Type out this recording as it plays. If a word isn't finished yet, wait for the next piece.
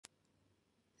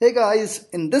Hey guys,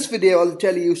 in this video I'll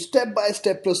tell you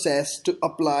step-by-step process to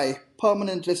apply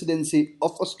permanent residency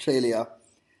of Australia.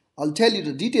 I'll tell you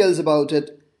the details about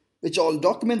it, which all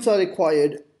documents are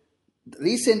required,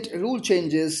 recent rule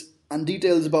changes and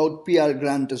details about PR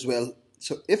grant as well.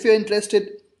 So if you're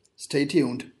interested, stay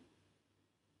tuned.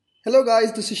 Hello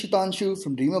guys, this is Shitanshu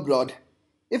from Dream Abroad.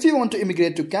 If you want to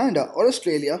immigrate to Canada or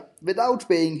Australia without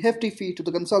paying hefty fee to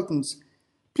the consultants,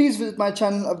 please visit my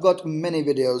channel. I've got many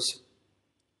videos.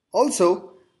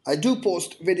 Also, I do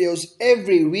post videos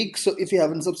every week, so if you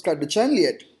haven't subscribed to the channel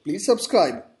yet, please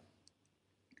subscribe.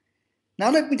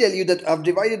 Now let me tell you that I've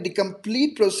divided the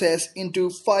complete process into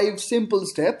 5 simple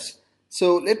steps.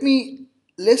 So let me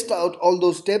list out all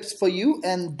those steps for you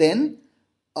and then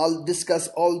I'll discuss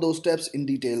all those steps in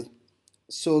detail.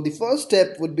 So the first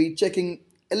step would be checking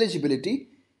eligibility,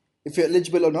 if you're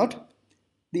eligible or not.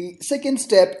 The second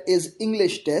step is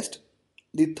English test.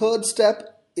 The third step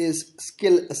is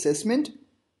skill assessment.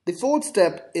 The fourth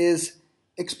step is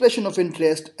expression of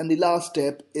interest, and the last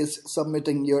step is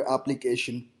submitting your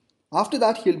application. After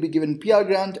that, you'll be given PR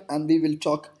grant and we will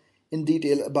talk in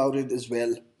detail about it as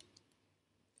well.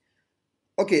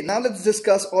 Okay, now let's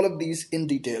discuss all of these in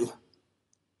detail.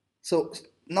 So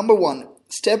number one,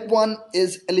 step one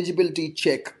is eligibility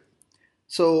check.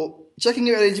 So checking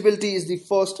your eligibility is the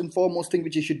first and foremost thing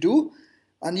which you should do,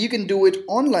 and you can do it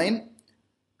online.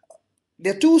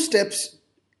 There are 2 steps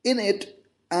in it,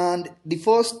 and the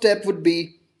first step would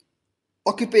be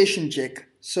occupation check.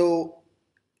 So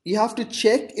you have to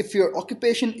check if your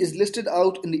occupation is listed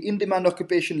out in the in-demand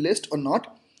occupation list or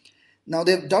not. Now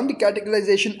they've done the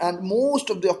categorization and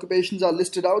most of the occupations are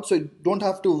listed out, so you don't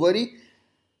have to worry,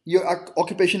 your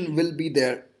occupation will be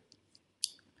there.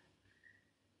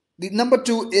 The number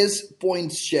 2 is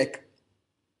points check.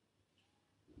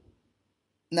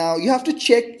 Now you have to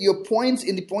check your points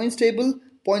in the points table.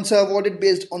 Points are awarded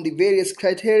based on the various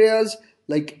criteria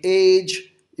like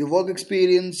age, your work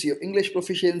experience, your English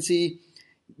proficiency,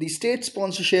 the state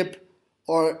sponsorship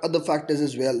or other factors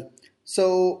as well.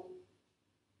 So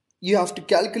you have to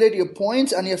calculate your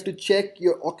points and you have to check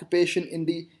your occupation in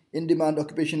the in-demand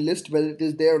occupation list, whether it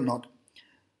is there or not.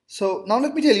 So now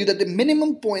let me tell you that the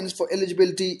minimum points for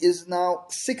eligibility is now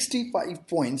 65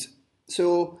 points.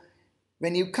 So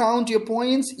when you count your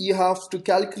points, you have to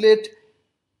calculate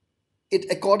it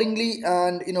accordingly,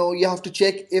 and you have to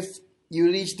check if you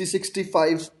reach the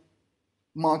 65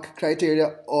 mark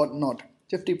criteria or not,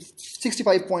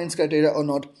 65 points criteria or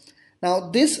not. Now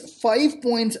this 5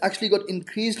 points actually got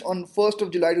increased on 1st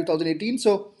of July 2018.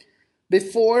 So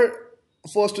before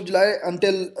 1st of July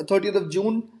until 30th of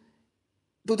June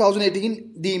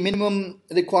 2018, the minimum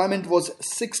requirement was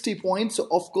 60 points. So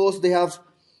of course they have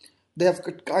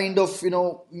kind of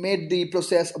made the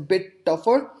process a bit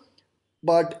tougher,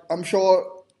 but I'm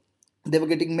sure they were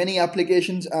getting many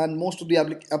applications, and most of the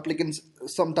applicants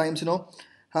sometimes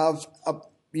have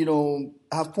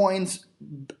have points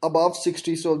above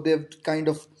 60, so they've kind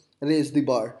of raised the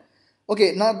bar.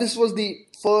 Okay, now this was the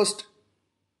first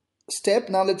step.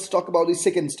 Now let's talk about the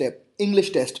second step,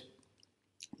 English test.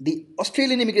 The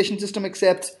Australian immigration system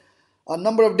accepts a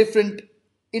number of different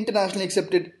internationally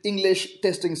accepted English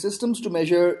testing systems to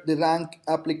measure the rank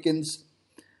applicants'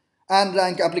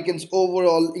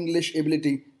 overall English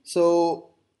ability. So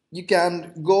you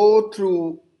can go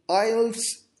through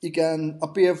IELTS, you can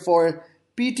appear for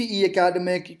PTE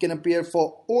academic, you can appear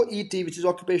for OET, which is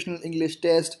occupational English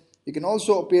test, you can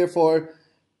also appear for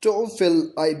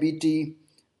TOEFL IBT,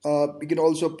 you can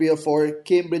also appear for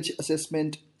Cambridge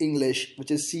Assessment English, which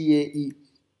is CAE.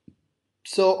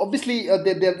 So obviously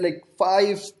there are like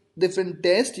 5 different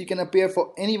tests. You can appear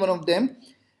for any one of them,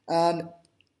 and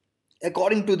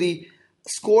according to the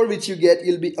score which you get,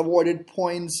 you'll be awarded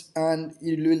points, and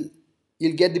you'll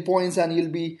get the points and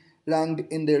you'll be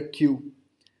ranked in their queue.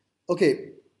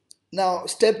 Okay, now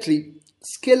step 3,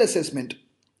 skill assessment.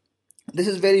 This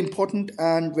is very important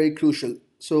and very crucial,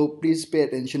 so please pay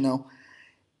attention now.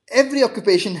 Every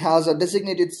occupation has a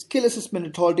designated skill assessment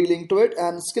authority linked to it,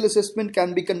 and skill assessment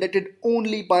can be conducted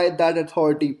only by that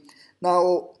authority.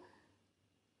 Now,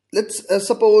 let's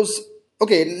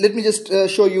let me just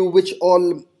show you which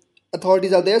all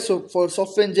authorities are there. So for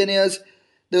software engineers,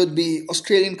 there would be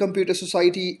Australian Computer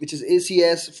Society, which is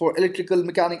ACS. For electrical,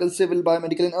 mechanical, civil,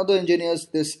 biomedical and other engineers,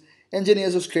 there's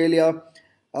Engineers Australia.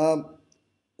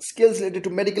 Skills related to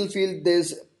medical field,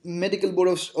 there's Medical Board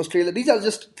of Australia. These are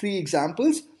just 3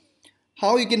 examples.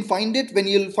 How you can find it: when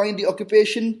you'll find the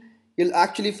occupation, you'll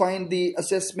actually find the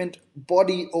assessment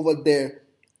body over there,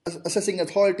 assessing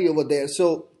authority over there.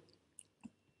 So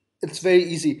it's very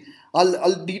easy.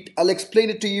 I'll explain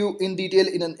it to you in detail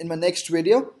in my next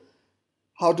video,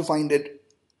 how to find it.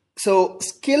 So,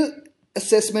 Skill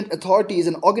Assessment Authority is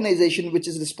an organization which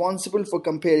is responsible for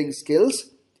comparing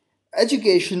skills,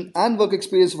 education, and work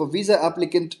experience of a visa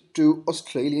applicant to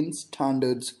Australian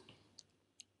standards.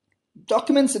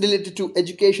 Documents related to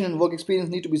education and work experience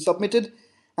need to be submitted,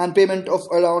 and payment of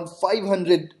around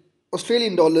 500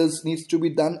 Australian dollars needs to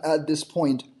be done at this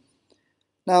point.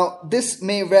 Now, this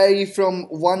may vary from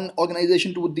one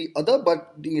organization to the other,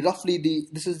 but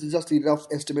this is just the rough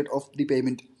estimate of the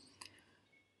payment.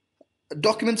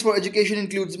 Documents for education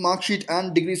includes mark sheet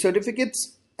and degree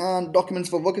certificates, and documents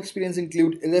for work experience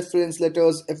include reference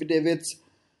letters, affidavits,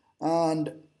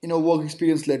 and work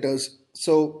experience letters.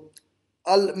 So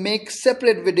I'll make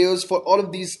separate videos for all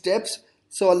of these steps.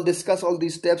 So I'll discuss all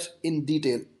these steps in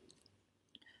detail.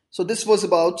 So this was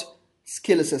about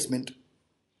skill assessment.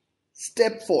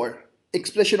 Step 4,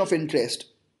 expression of interest,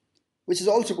 which is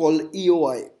also called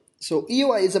EOI. So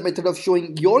EOI is a method of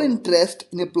showing your interest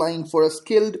in applying for a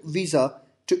skilled visa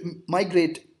to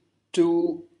migrate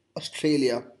to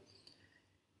Australia.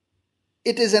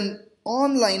 It is an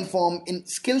online form in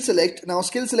Skill Select. Now,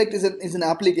 Skill Select is an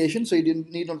application, so you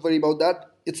need not worry about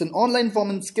that. It's an online form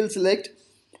in Skill Select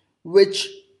which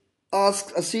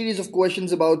asks a series of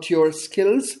questions about your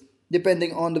skills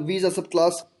depending on the visa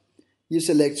subclass you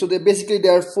select. So there are three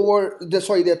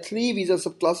visa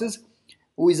subclasses: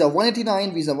 visa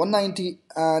 189, visa 190,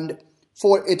 and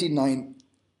 489.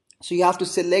 So you have to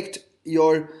select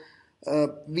your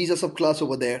visa subclass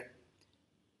over there.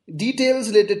 Details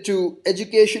related to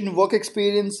education, work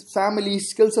experience, family,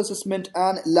 skills assessment,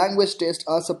 and language test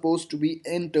are supposed to be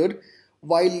entered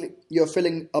while you're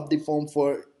filling up the form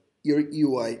for your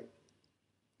EOI.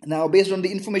 Now, based on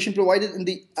the information provided in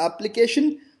the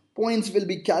application, points will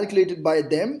be calculated by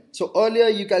them. So earlier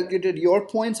you calculated your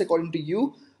points according to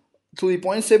you through the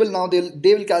points table. Now they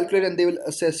will calculate and they will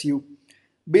assess you.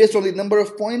 Based on the number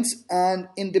of points and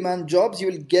in-demand jobs,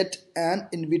 you will get an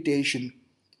invitation.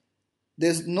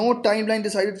 There's no timeline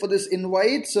decided for this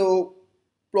invite, so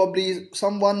probably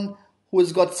someone who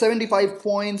has got 75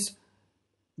 points,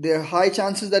 there are high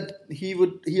chances that he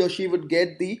or she would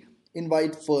get the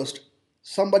invite first.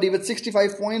 Somebody with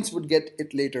 65 points would get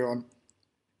it later on.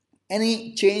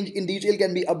 Any change in detail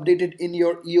can be updated in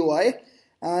your EOI,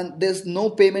 and there's no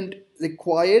payment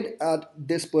required at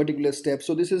this particular step.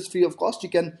 So this is free of cost. You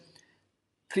can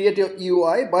create your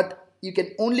EOI, but you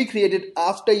can only create it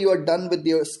after you are done with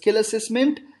your skill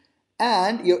assessment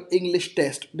and your English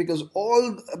test, because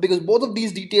both of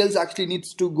these details actually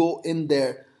needs to go in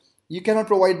there. You cannot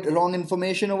provide wrong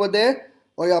information over there,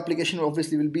 or your application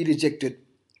obviously will be rejected.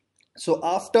 So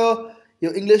after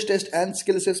your English test and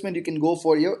skill assessment, you can go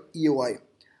for your EOI.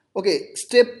 Okay,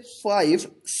 step 5,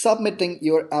 submitting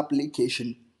your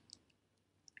application.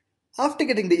 After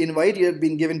getting the invite, you have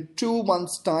been given 2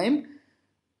 months time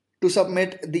to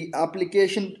submit the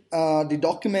application, the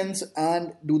documents,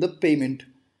 and do the payment.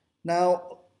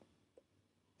 Now,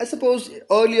 I suppose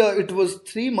earlier it was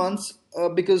 3 months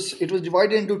because it was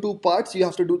divided into 2 parts. You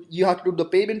have to do the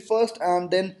payment first, and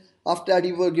then after that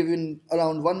you were given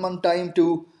around 1 month time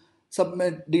to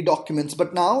submit the documents.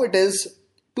 But now it is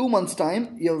 2 months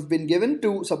time you have been given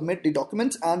to submit the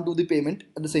documents and do the payment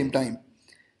at the same time.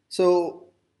 So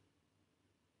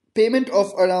payment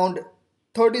of around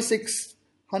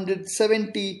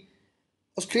 3,670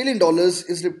 Australian dollars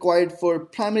is required for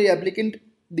primary applicant.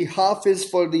 The half is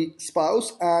for the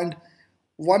spouse, and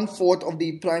 1/4 of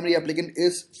the primary applicant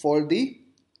is for the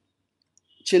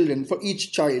children, for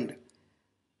each child.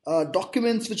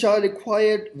 Documents which are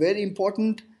required, very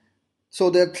important. So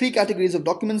there are 3 categories of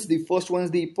documents. The first one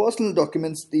is the personal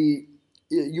documents.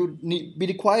 You need be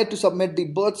required to submit the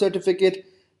birth certificate,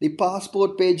 the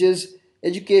passport pages,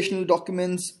 educational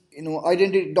documents,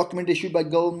 identity document issued by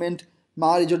government,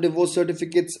 marriage or divorce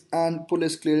certificates, and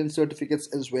police clearance certificates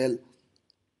as well.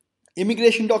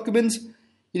 Immigration documents,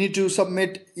 you need to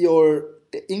submit your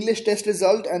English test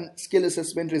result and skill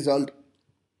assessment result.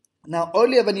 Now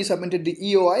earlier when you submitted the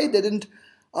EOI, they didn't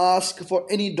ask for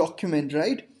any document,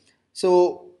 right?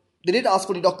 So they did ask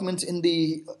for the documents in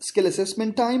the skill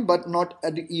assessment time, but not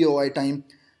at the EOI time.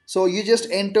 So you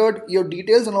just entered your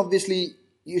details, and obviously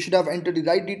you should have entered the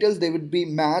right details. They would be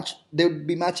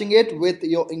matching it with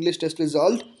your English test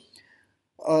result,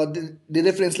 the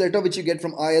reference letter which you get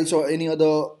from IELTS or any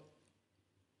other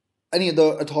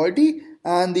authority,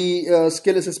 and the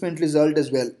skill assessment result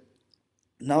as well.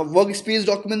 Now, work experience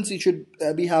documents, you should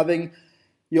be having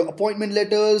your appointment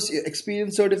letters, your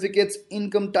experience certificates,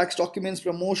 income tax documents,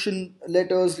 promotion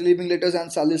letters, leaving letters, and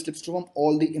salary slips from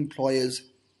all the employers.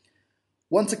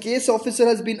 Once a case officer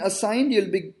has been assigned,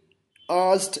 you'll be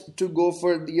asked to go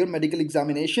for your medical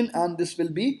examination, and this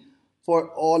will be for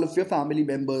all of your family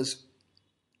members,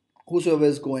 whosoever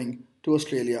is going to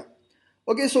Australia.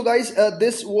 Okay, so guys,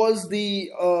 this was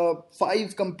the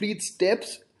 5 complete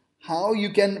steps how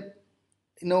you can,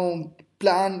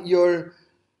 plan your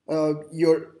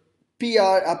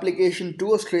PR application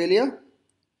to Australia.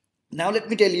 Now let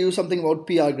me tell you something about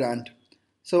PR grant.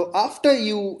 So after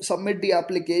you submit the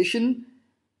application,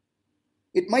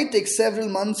 it might take several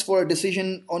months for a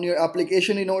decision on your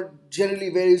application. Generally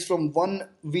varies from one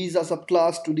visa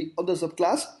subclass to the other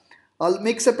subclass. I'll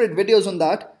make separate videos on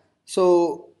that.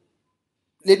 So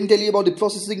let me tell you about the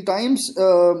processing times.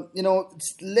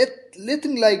 It's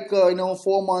letting like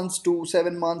 4 months to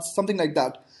 7 months, something like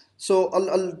that. So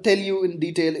I'll tell you in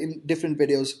detail in different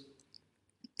videos.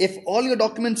 If all your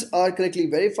documents are correctly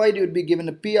verified, you would be given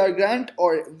a PR grant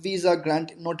or visa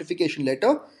grant notification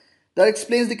letter that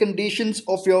explains the conditions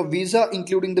of your visa,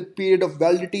 including the period of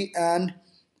validity and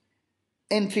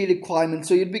entry requirements.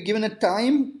 So you'd be given a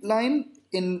timeline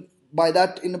by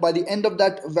the end of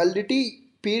that validity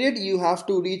period, you have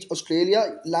to reach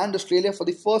Australia, land Australia for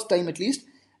the first time at least.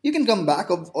 You can come back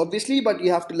obviously, but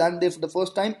you have to land there for the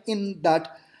first time in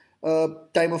that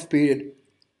time of period.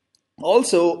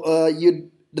 Also,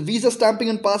 the visa stamping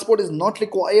and passport is not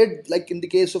required, like in the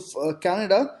case of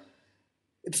Canada.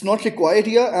 It's not required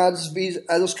here as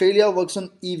Australia works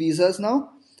on e-visas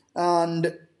now,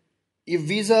 and your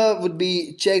visa would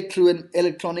be checked through an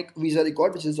electronic visa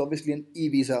record, which is obviously an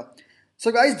e-visa.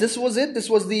 So guys, this was it. This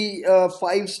was the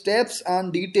 5 steps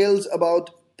and details about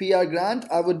PR grant.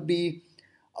 I would be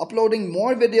uploading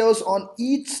more videos on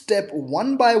each step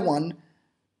one by one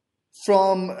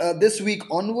from this week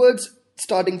onwards,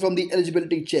 starting from the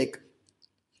eligibility check.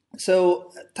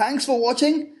 So thanks for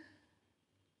watching.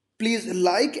 Please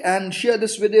like and share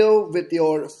this video with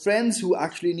your friends who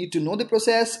actually need to know the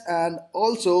process, and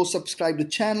also subscribe to the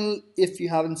channel if you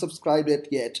haven't subscribed it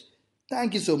yet.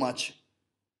 Thank you so much.